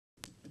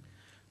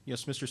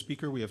Yes, Mr.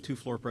 Speaker, we have two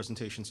floor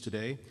presentations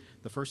today.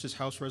 The first is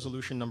House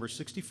Resolution number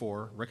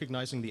 64,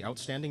 recognizing the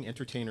outstanding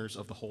entertainers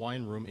of the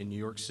Hawaiian Room in New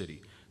York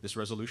City. This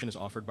resolution is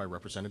offered by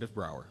Representative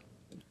Brower.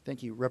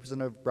 Thank you.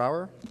 Representative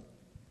Brower?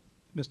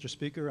 Mr.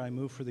 Speaker, I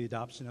move for the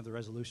adoption of the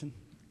resolution.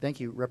 Thank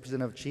you.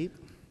 Representative Cheape?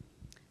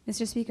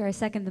 Mr. Speaker, I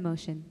second the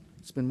motion.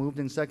 It's been moved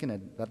and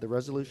seconded that the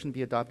resolution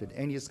be adopted.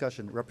 Any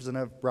discussion?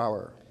 Representative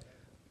Brower?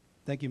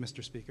 Thank you,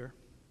 Mr. Speaker.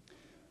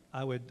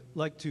 I would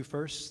like to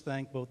first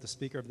thank both the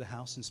Speaker of the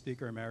House and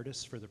Speaker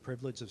Emeritus for the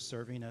privilege of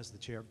serving as the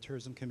Chair of the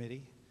Tourism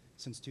Committee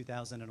since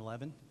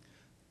 2011.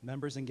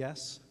 Members and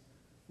guests,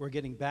 we're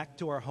getting back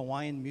to our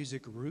Hawaiian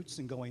music roots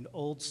and going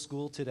old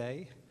school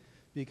today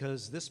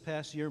because this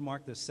past year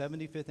marked the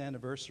 75th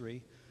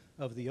anniversary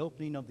of the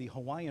opening of the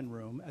Hawaiian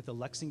Room at the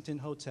Lexington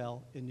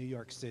Hotel in New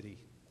York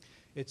City.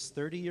 Its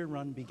 30-year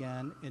run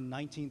began in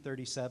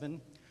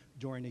 1937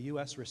 during a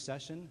U.S.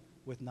 recession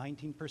with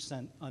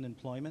 19%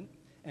 unemployment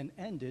and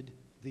ended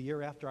the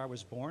year after I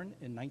was born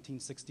in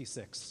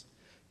 1966.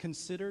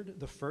 Considered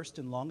the first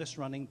and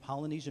longest-running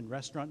Polynesian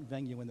restaurant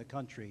venue in the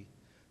country,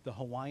 the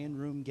Hawaiian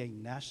Room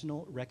gained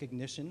national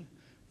recognition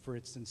for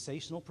its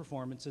sensational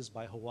performances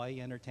by Hawaii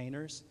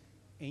entertainers,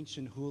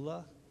 ancient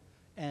hula,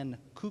 and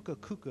kuka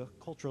kuka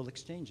cultural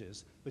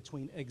exchanges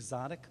between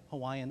exotic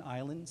Hawaiian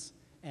islands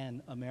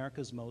and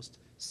America's most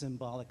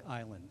symbolic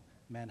island,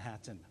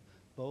 Manhattan,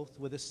 both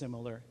with a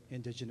similar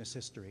indigenous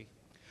history.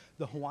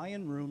 The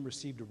Hawaiian Room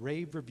received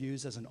rave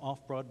reviews as an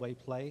off-Broadway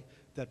play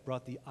that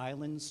brought the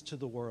islands to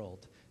the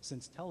world,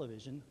 since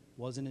television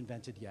wasn't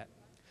invented yet.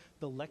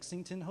 The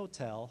Lexington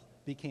Hotel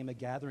became a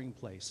gathering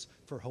place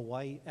for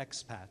Hawaii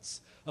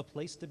expats, a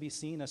place to be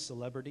seen as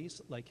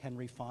celebrities like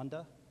Henry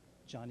Fonda,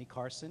 Johnny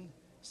Carson,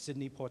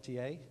 Sidney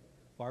Poitier,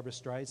 Barbra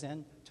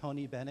Streisand,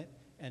 Tony Bennett,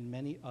 and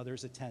many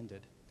others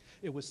attended.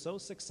 It was so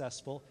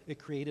successful, it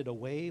created a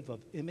wave of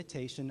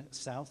imitation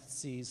South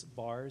Seas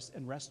bars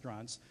and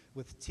restaurants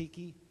with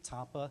tiki,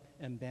 tapa,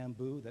 and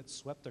bamboo that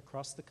swept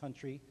across the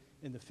country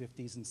in the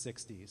 50s and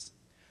 60s.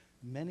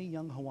 Many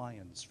young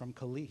Hawaiians from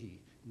Kalihi,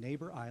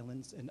 neighbor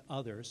islands, and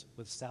others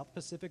with South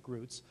Pacific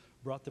roots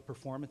brought the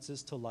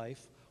performances to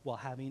life while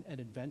having an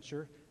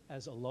adventure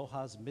as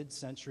Aloha's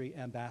mid-century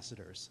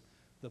ambassadors.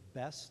 The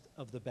best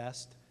of the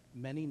best,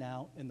 many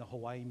now in the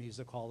Hawaii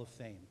Music Hall of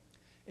Fame,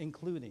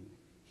 including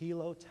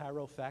Hilo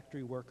Taro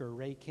factory worker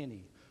Ray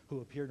Kinney,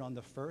 who appeared on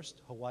the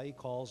first Hawaii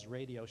Calls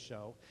radio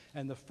show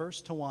and the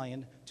first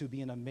Hawaiian to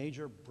be in a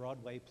major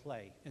Broadway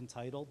play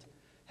entitled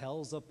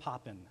Hell's a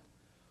Poppin'.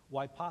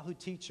 Waipahu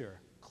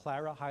teacher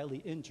Clara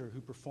Hiley Inter,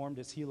 who performed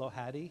as Hilo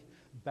Hattie,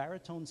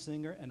 baritone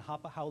singer and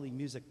Hapahauli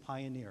music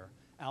pioneer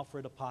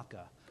Alfred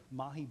Apaka,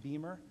 Mahi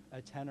Beamer,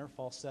 a tenor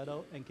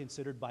falsetto and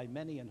considered by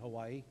many in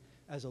Hawaii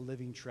as a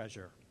living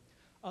treasure.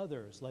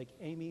 Others, like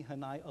Amy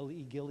Hanai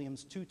Ali'i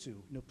Gilliam's Tutu,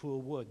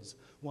 Napua Woods,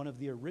 one of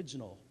the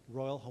original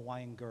Royal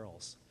Hawaiian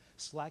Girls.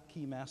 Slack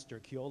key master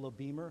Keola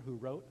Beamer, who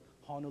wrote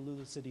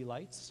Honolulu City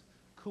Lights.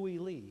 Kui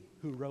Lee,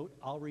 who wrote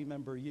I'll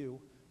Remember You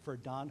for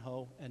Don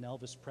Ho and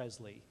Elvis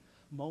Presley.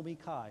 Momi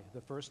Kai,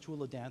 the first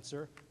hula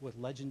dancer with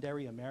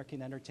legendary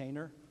American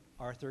entertainer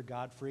Arthur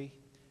Godfrey.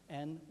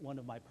 And one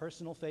of my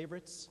personal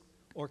favorites,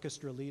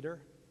 orchestra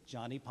leader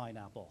Johnny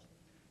Pineapple.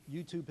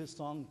 YouTube his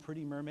song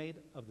Pretty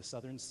Mermaid of the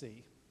Southern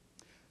Sea.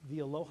 The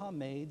Aloha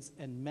Maids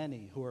and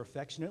many who are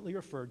affectionately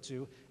referred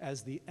to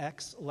as the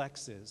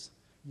ex-Lexes,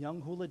 young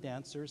hula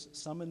dancers,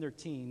 some in their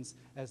teens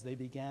as they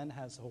began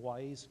as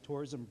Hawaii's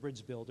tourism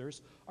bridge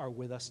builders, are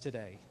with us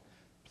today.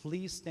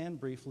 Please stand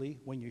briefly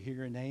when you hear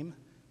your name.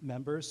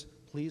 Members,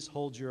 please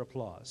hold your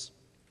applause.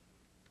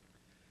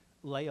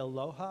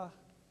 Lealoha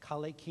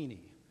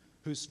Kalekini,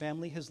 whose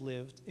family has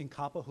lived in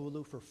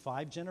Kapahulu for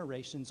 5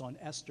 generations on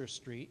Esther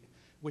Street,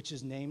 which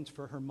is named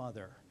for her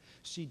mother.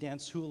 She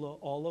danced hula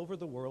all over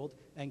the world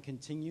and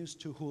continues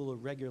to hula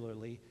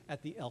regularly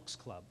at the Elks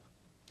Club.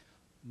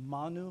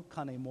 Manu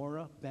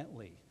Kanemura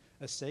Bentley,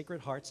 a Sacred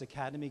Hearts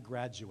Academy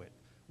graduate,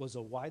 was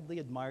a widely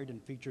admired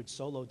and featured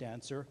solo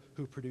dancer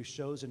who produced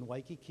shows in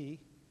Waikiki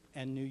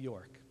and New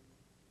York.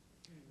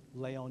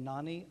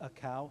 Leonani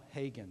Akau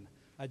Hagen,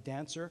 a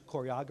dancer,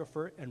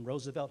 choreographer, and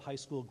Roosevelt High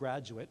School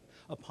graduate.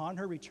 Upon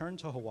her return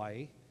to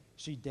Hawaii,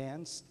 she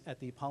danced at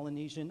the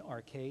Polynesian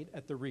Arcade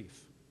at the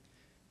Reef.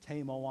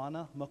 Te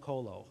Moana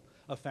Makolo,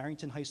 a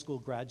Farrington High School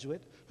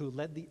graduate who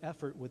led the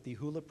effort with the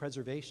Hula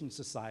Preservation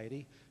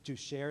Society to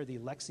share the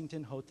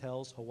Lexington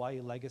Hotel's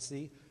Hawaii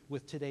legacy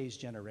with today's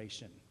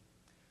generation.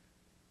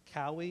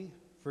 Kaui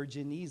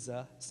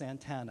Virginiza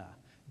Santana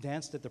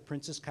danced at the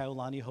Princess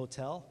Kealohilani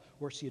Hotel,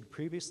 where she had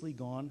previously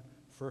gone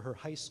for her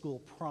high school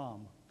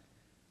prom.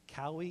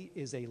 Kaui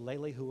is a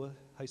Lelehua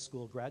High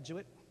School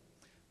graduate.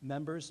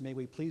 Members, may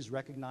we please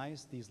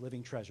recognize these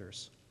living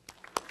treasures.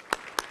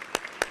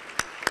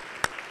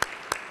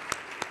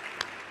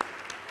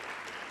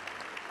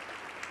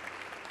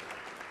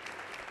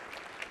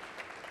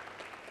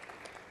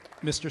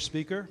 Mr.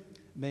 Speaker,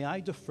 may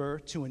I defer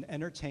to an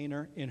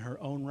entertainer in her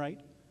own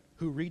right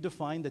who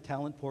redefined the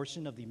talent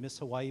portion of the Miss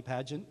Hawaii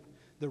pageant,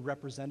 the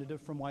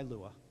representative from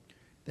Wailua.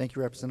 Thank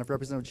you, Representative.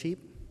 Representative Cheape?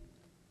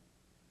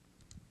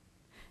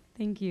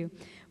 Thank you.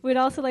 We'd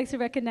also like to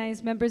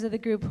recognize members of the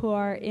group who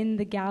are in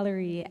the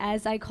gallery.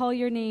 As I call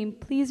your name,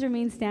 please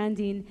remain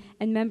standing,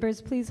 and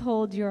members, please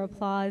hold your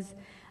applause.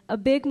 A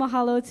big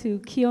mahalo to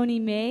Keone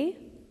May,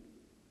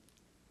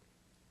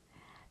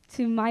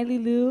 to Miley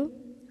Liu,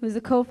 who is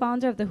a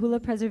co-founder of the Hula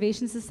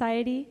Preservation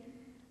Society,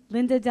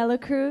 Linda Dela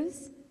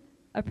Cruz,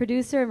 a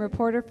producer and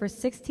reporter for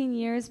 16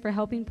 years for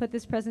helping put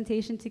this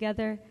presentation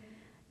together.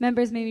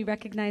 Members, may we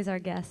recognize our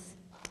guests.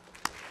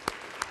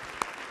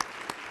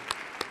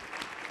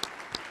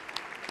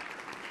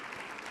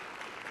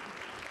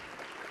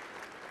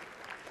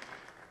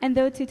 And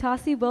though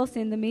Tutasi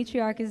Wilson, the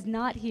matriarch, is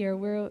not here,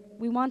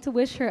 we want to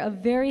wish her a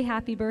very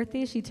happy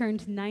birthday. She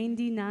turned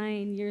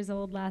 99 years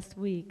old last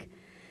week.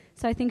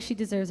 So I think she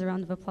deserves a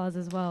round of applause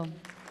as well.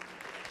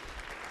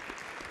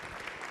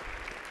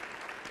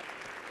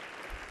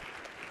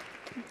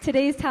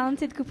 Today's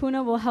talented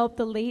kupuna will help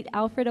the late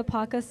Alfred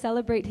Apaka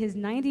celebrate his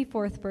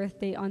 94th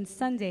birthday on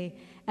Sunday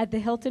at the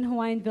Hilton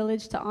Hawaiian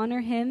Village to honor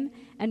him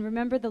and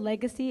remember the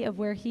legacy of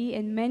where he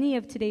and many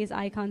of today's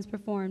icons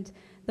performed,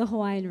 the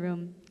Hawaiian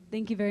Room.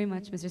 Thank you very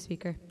much, Mr.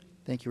 Speaker.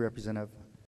 Thank you, Representative.